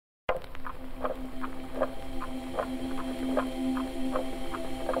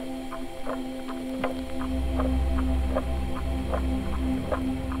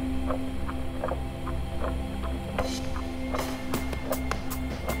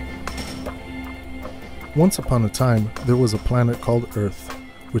Once upon a time, there was a planet called Earth,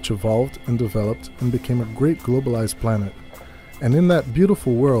 which evolved and developed and became a great globalized planet. And in that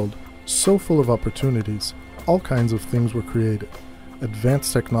beautiful world, so full of opportunities, all kinds of things were created.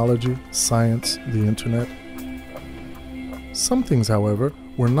 Advanced technology, science, the internet. Some things, however,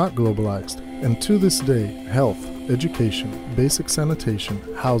 were not globalized, and to this day, health, education, basic sanitation,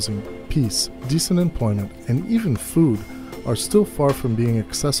 housing, peace, decent employment, and even food are still far from being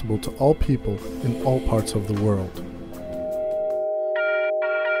accessible to all people in all parts of the world.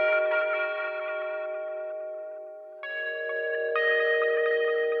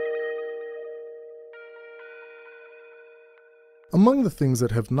 Among the things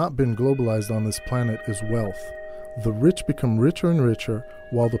that have not been globalized on this planet is wealth. The rich become richer and richer,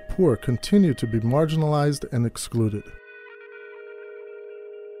 while the poor continue to be marginalized and excluded.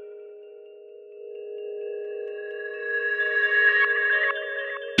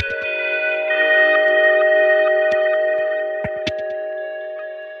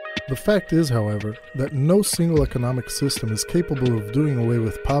 The fact is, however, that no single economic system is capable of doing away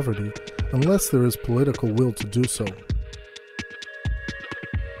with poverty unless there is political will to do so.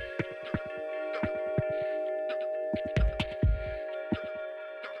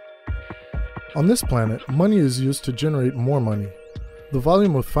 On this planet, money is used to generate more money. The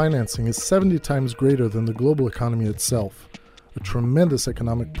volume of financing is 70 times greater than the global economy itself, a tremendous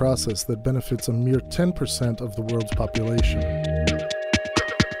economic process that benefits a mere 10% of the world's population.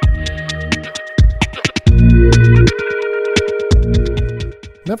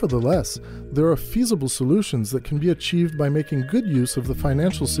 Nevertheless, there are feasible solutions that can be achieved by making good use of the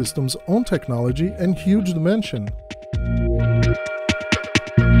financial system's own technology and huge dimension.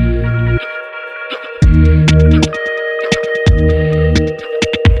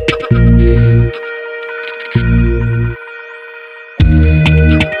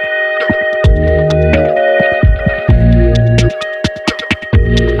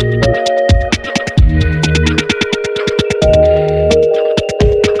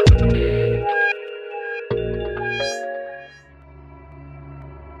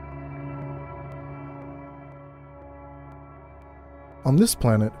 On this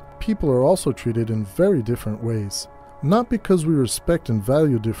planet, people are also treated in very different ways. Not because we respect and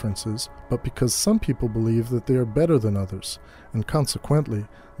value differences, but because some people believe that they are better than others, and consequently,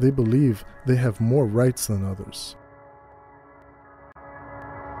 they believe they have more rights than others.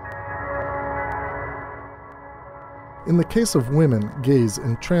 In the case of women, gays,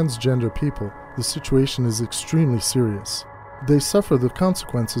 and transgender people, the situation is extremely serious. They suffer the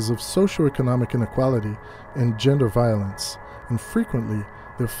consequences of socioeconomic inequality and gender violence, and frequently,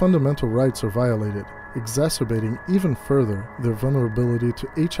 their fundamental rights are violated, exacerbating even further their vulnerability to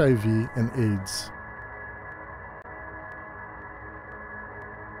HIV and AIDS.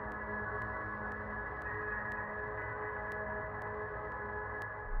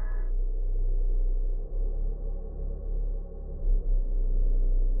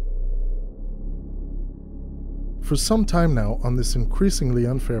 For some time now, on this increasingly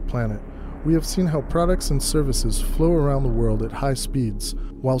unfair planet, we have seen how products and services flow around the world at high speeds,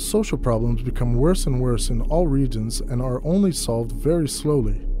 while social problems become worse and worse in all regions and are only solved very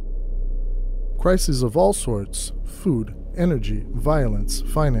slowly. Crises of all sorts, food, energy, violence,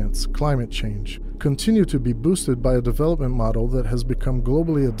 finance, climate change, continue to be boosted by a development model that has become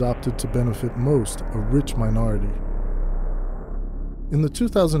globally adopted to benefit most, a rich minority. In the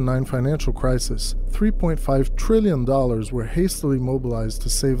 2009 financial crisis, $3.5 trillion were hastily mobilized to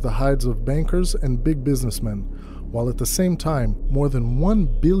save the hides of bankers and big businessmen, while at the same time, more than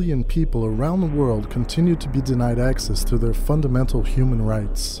 1 billion people around the world continued to be denied access to their fundamental human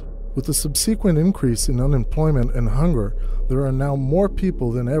rights. With the subsequent increase in unemployment and hunger, there are now more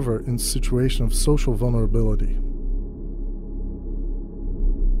people than ever in a situation of social vulnerability.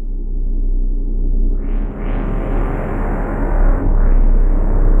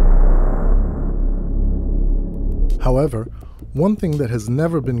 However, one thing that has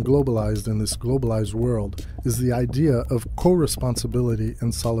never been globalized in this globalized world is the idea of co-responsibility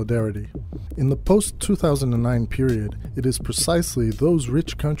and solidarity. In the post-2009 period, it is precisely those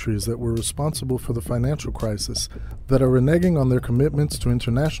rich countries that were responsible for the financial crisis that are reneging on their commitments to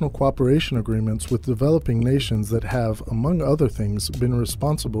international cooperation agreements with developing nations that have, among other things, been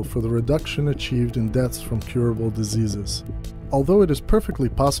responsible for the reduction achieved in deaths from curable diseases. Although it is perfectly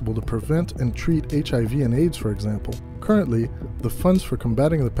possible to prevent and treat HIV and AIDS, for example, currently, the funds for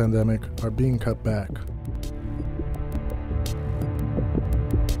combating the pandemic are being cut back.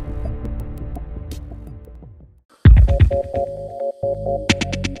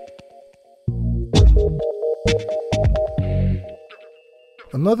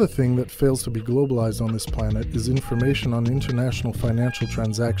 Another thing that fails to be globalized on this planet is information on international financial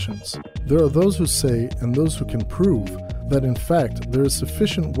transactions. There are those who say, and those who can prove, that in fact there is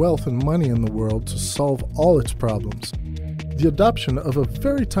sufficient wealth and money in the world to solve all its problems. The adoption of a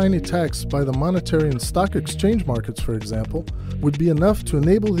very tiny tax by the monetary and stock exchange markets, for example, would be enough to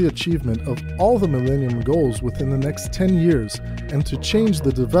enable the achievement of all the Millennium Goals within the next 10 years and to change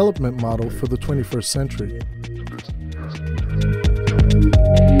the development model for the 21st century.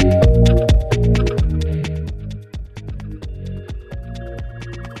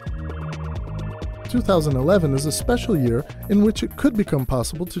 2011 is a special year in which it could become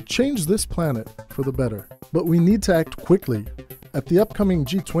possible to change this planet for the better. But we need to act quickly. At the upcoming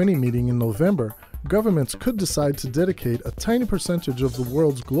G20 meeting in November, governments could decide to dedicate a tiny percentage of the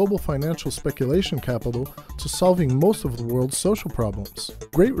world's global financial speculation capital to solving most of the world's social problems.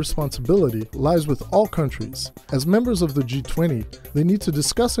 Great responsibility lies with all countries. As members of the G20, they need to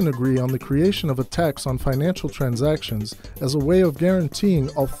discuss and agree on the creation of a tax on financial transactions as a way of guaranteeing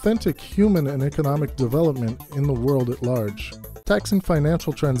authentic human and economic development in the world at large. Taxing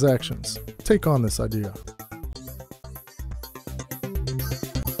financial transactions. Take on this idea.